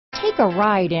Take a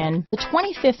ride in the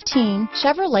 2015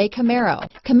 Chevrolet Camaro.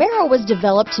 Camaro was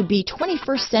developed to be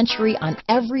 21st century on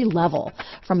every level,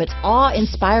 from its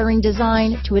awe-inspiring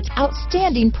design to its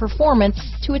outstanding performance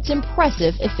to its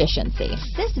impressive efficiency.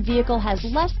 This vehicle has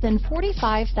less than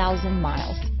 45,000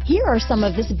 miles. Here are some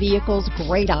of this vehicle's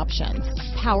great options: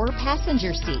 power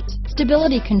passenger seat,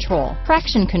 stability control,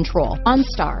 traction control,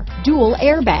 OnStar, dual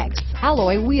airbags,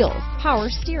 alloy wheels, power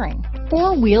steering,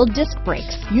 four-wheel disc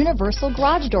brakes, universal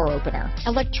garage door opener,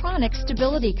 electronic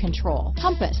stability control,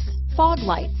 compass, fog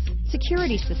lights,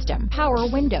 security system, power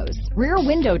windows, rear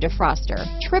window defroster,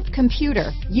 trip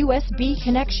computer, USB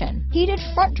connection, heated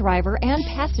front driver and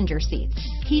passenger seats,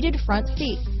 heated front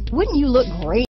seats. Wouldn't you look great